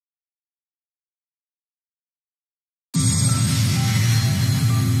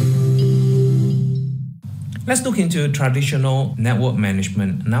Let's look into traditional network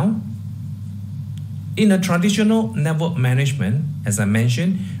management now. In a traditional network management, as I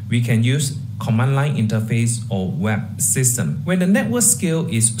mentioned, we can use command line interface or web system. When the network scale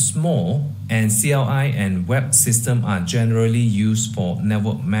is small and CLI and web system are generally used for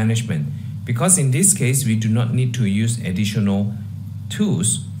network management, because in this case, we do not need to use additional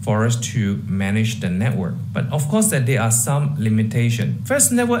tools for us to manage the network. But of course that there are some limitations.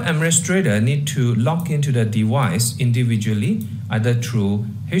 First, network administrator need to log into the device individually, either through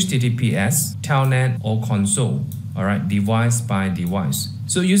HTTPS, Telnet, or console. Alright, device by device.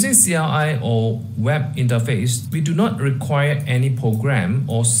 So using CLI or web interface, we do not require any program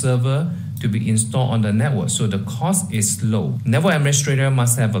or server to be installed on the network, so the cost is low. Network administrator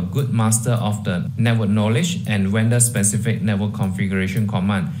must have a good master of the network knowledge and vendor-specific network configuration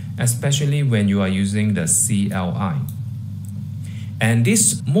command, especially when you are using the CLI. And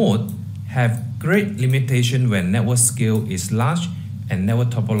this mode have great limitation when network scale is large and network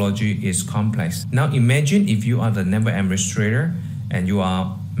topology is complex. Now imagine if you are the network administrator and you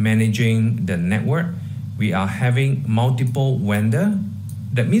are managing the network. We are having multiple vendors.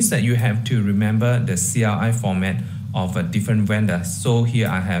 That means that you have to remember the CLI format of a different vendor. So here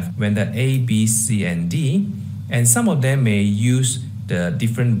I have vendor A, B, C, and D, and some of them may use the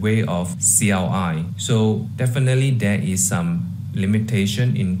different way of CLI. So definitely there is some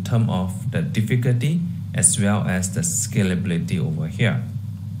limitation in terms of the difficulty as well as the scalability over here.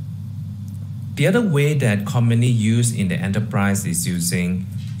 The other way that commonly used in the enterprise is using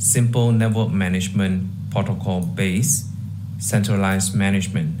simple network management protocol-based centralized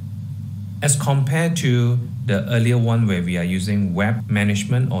management. As compared to the earlier one where we are using web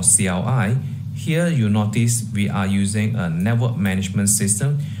management or CLI, here you notice we are using a network management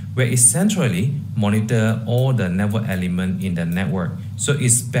system where it centrally monitors all the network elements in the network. So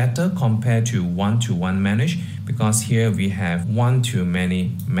it's better compared to one-to-one manage, because here we have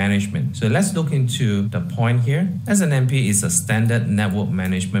one-to-many management. So let's look into the point here. SNMP is a standard network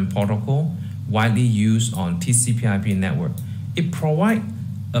management protocol widely used on TCP/IP network. It provides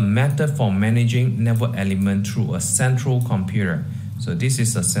a method for managing network element through a central computer. So this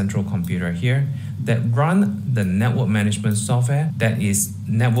is a central computer here that run the network management software, that is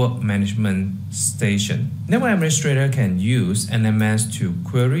network management station. Network administrator can use NMS to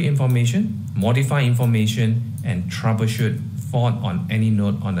query information, modify information, and troubleshoot fault on any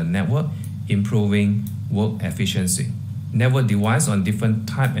node on the network, improving work efficiency. Network devices on different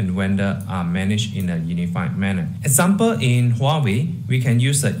type and vendor are managed in a unified manner. Example, in Huawei, we can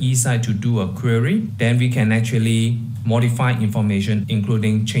use the eSite to do a query. Then we can actually modify information,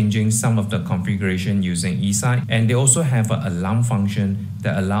 including changing some of the configuration using eSite. And they also have an alarm function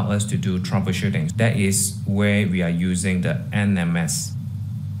that allows us to do troubleshooting. That is where we are using the NMS.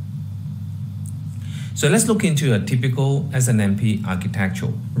 So let's look into a typical SNMP architecture.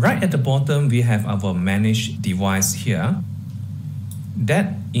 Right at the bottom, we have our managed device here.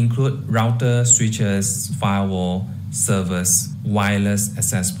 That include router, switches, firewall, servers, wireless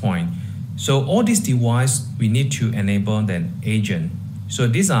access point. So all these devices, we need to enable an agent. So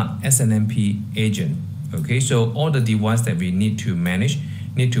these are SNMP agent. Okay, so all the devices that we need to manage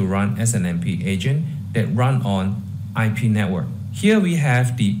need to run SNMP agent that run on IP network. Here we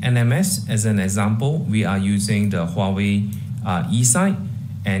have the NMS as an example. We are using the Huawei eSite,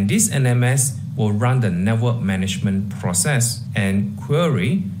 and this NMS will run the network management process and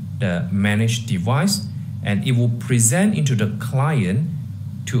query the managed device, and it will present into the client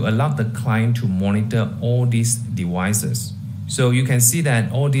to allow the client to monitor all these devices. So you can see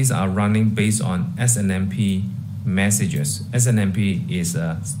that all these are running based on SNMP messages. SNMP is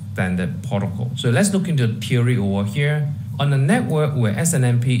a standard protocol. So let's look into the theory over here. On a network where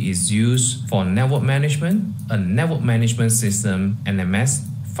SNMP is used for network management, a network management system, NMS,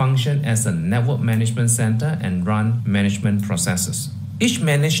 function as a network management center and run management processes. Each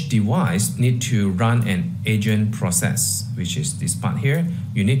managed device needs to run an agent process, which is this part here.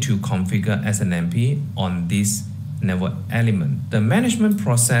 You need to configure SNMP on this network element. The management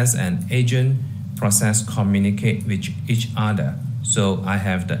process and agent process communicate with each other. So I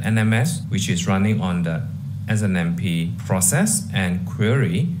have the NMS, which is running on the SNMP process and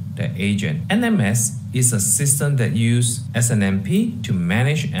query the agent. NMS is a system that uses SNMP to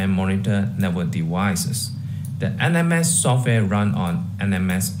manage and monitor network devices. The NMS software run on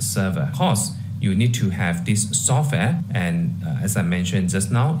NMS server. Of course, you need to have this software, and as I mentioned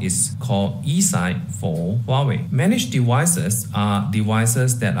just now, it's called eSite for Huawei. Managed devices are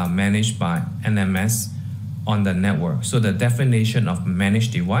devices that are managed by NMS on the network. So the definition of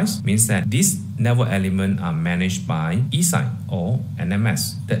managed device means that these network elements are managed by eSite or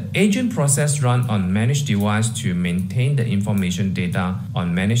NMS. The agent process run on managed device to maintain the information data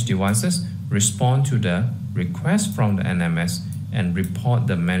on managed devices, respond to the request from the NMS, and report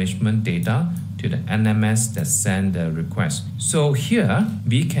the management data to the NMS that send the request. So here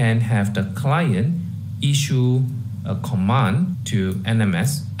we can have the client issue a command to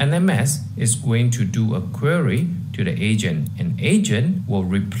NMS. NMS is going to do a query to the agent, and agent will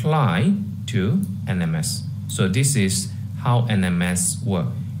reply to NMS. So this is how NMS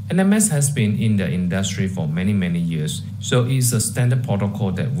works. NMS has been in the industry for many years. So it's a standard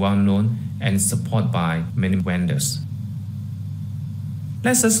protocol that well known and supported by many vendors.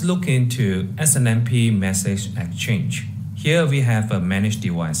 Let's just look into SNMP message exchange. Here we have a managed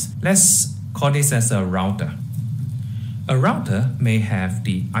device. Let's call this as a router. A router may have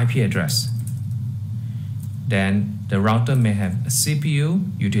the IP address. Then the router may have a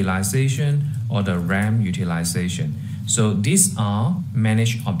CPU utilization or the RAM utilization. So these are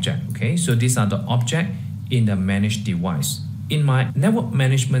managed objects. Okay, so these are the objects in the managed device. In my network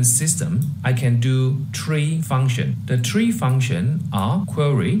management system, I can do three functions. The three functions are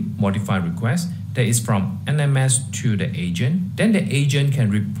query, modify request, that is from NMS to the agent. Then the agent can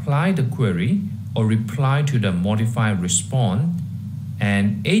reply the query or reply to the modify response,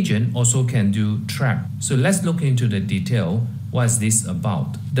 and agent also can do trap. So let's look into the detail. What is this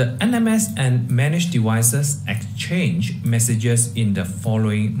about? The NMS and managed devices exchange messages in the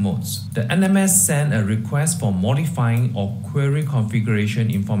following modes. The NMS send a request for modifying or query configuration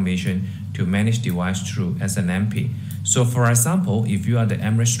information to managed device through SNMP. So for example, if you are the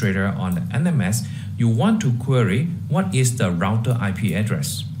administrator on the NMS, you want to query what is the router IP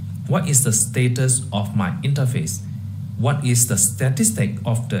address? What is the status of my interface? What is the statistic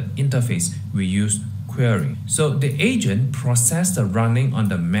of the interface? We use query. So the agent process the running on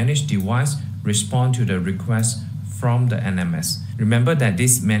the managed device, respond to the request from the NMS. Remember that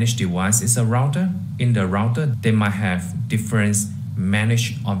this managed device is a router. In the router, they might have different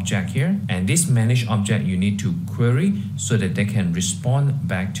managed object here, and this managed object you need to query so that they can respond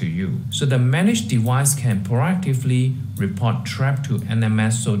back to you. So the managed device can proactively report trap to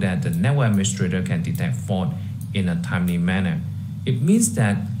NMS so that the network administrator can detect fault in a timely manner. It means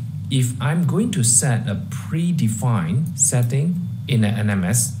that if I'm going to set a predefined setting in an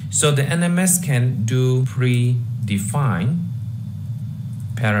NMS, so the NMS can do predefined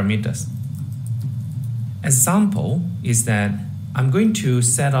parameters. Example is that I'm going to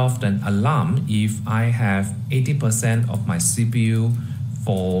set off an alarm if I have 80% of my CPU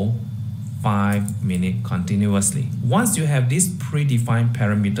for 5 minutes continuously. Once you have this predefined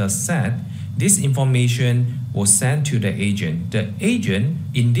parameter set, this information will send to the agent. The agent,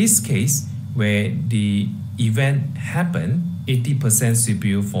 in this case, where the event happened, 80%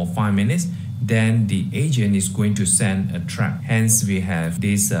 CPU for 5 minutes, then the agent is going to send a trap. Hence, we have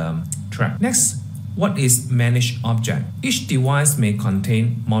this trap. Next, what is managed object? Each device may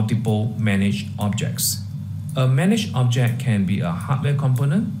contain multiple managed objects. A managed object can be a hardware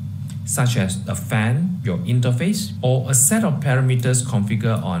component, such as a fan, your interface, or a set of parameters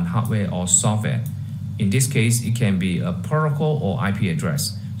configured on hardware or software. In this case, it can be a protocol or IP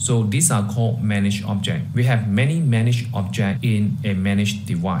address. So these are called managed objects. We have many managed objects in a managed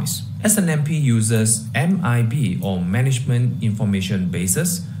device. SNMP uses MIB or Management Information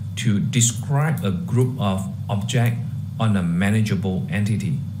Bases to describe a group of objects on a manageable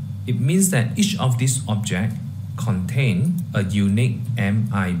entity. It means that each of these objects contain a unique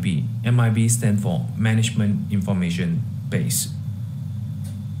MIB. MIB stands for Management Information Base.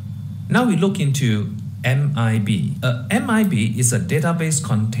 Now we look into MIB. A MIB is a database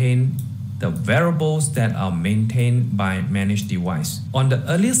containing the variables that are maintained by managed device. On the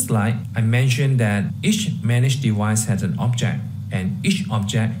earlier slide, I mentioned that each managed device has an object, and each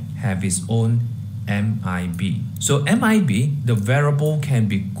object have its own MIB. So MIB, the variable can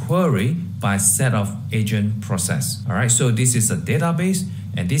be queried by a set of agent process. All right, so this is a database,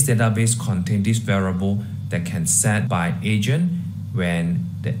 and this database contains this variable that can set by agent when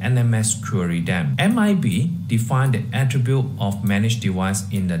the NMS query them. MIB define the attribute of managed device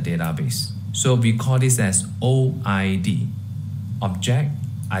in the database. So we call this as OID, Object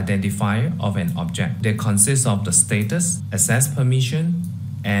Identifier of an object. They consist of the status, access permission,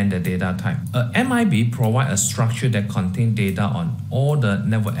 and the data type. A MIB provides a structure that contains data on all the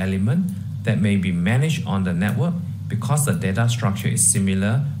network elements that may be managed on the network. Because the data structure is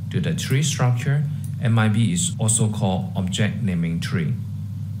similar to the tree structure, MIB is also called object naming tree.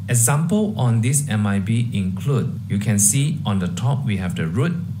 Example on this MIB include, you can see on the top we have the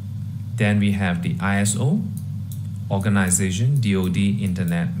root, Then we have the ISO, organization, DoD,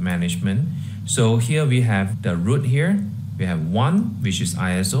 Internet Management. So here we have the root here. We have 1, which is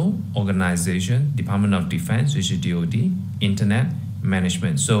ISO, organization, Department of Defense, which is DoD, Internet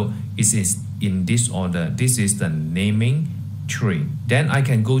Management. So it is in this order. This is the naming tree. Then I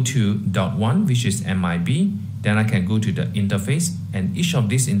can go to .1, which is MIB. Then I can go to the interface, and each of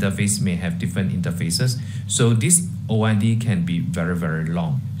these interfaces may have different interfaces. So this OID can be very, very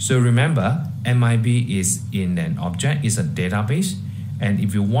long. So remember, MIB is in an object, is a database. And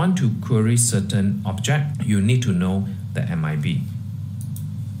if you want to query certain object, you need to know the MIB.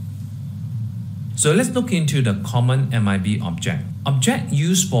 So let's look into the common MIB object. Object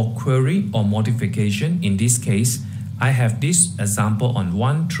used for query or modification. In this case, I have this example on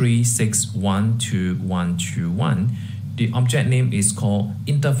 136.121.121. The object name is called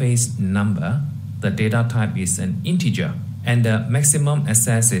interface number. The data type is an integer, and the maximum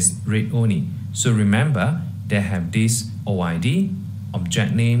access is read only. So remember, they have this OID,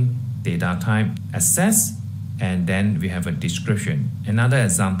 object name, data type, access, and then we have a description. Another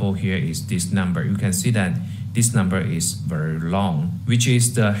example here is this number. You can see that this number is very long, which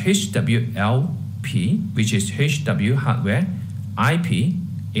is the HWLP, which is HW hardware, IP,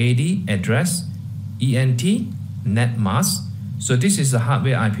 AD address, ENT, net mask. So this is the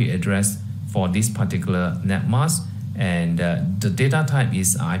hardware IP address for this particular net mask, and the data type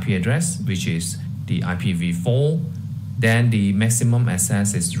is IP address, which is the IPv4. Then the maximum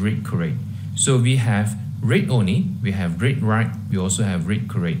access is read correct. So we have read only, we have read write, we also have read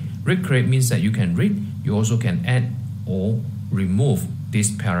correct. Read correct means that you can read, you also can add or remove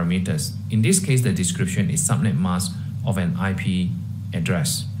these parameters. In this case, the description is subnet mask of an IP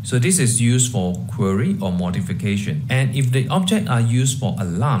address. So this is used for query or modification. And if the object are used for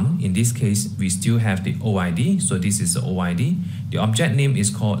alarm, in this case, we still have the OID. So this is the OID. The object name is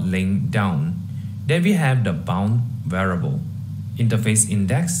called link down. Then we have the bound variable, interface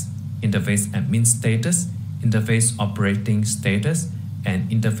index, interface admin status, interface operating status, and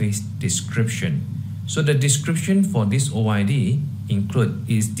interface description. So the description for this OID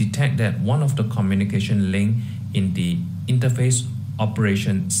is detect that one of the communication link in the interface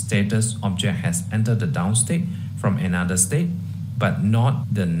operation status object has entered the down state from another state, but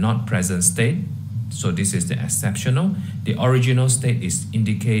not the not present state. So this is the exceptional. The original state is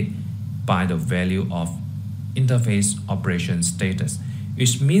indicated by the value of interface operation status,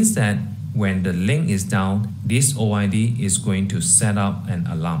 which means that when the link is down, this OID is going to set up an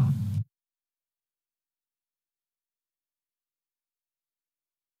alarm.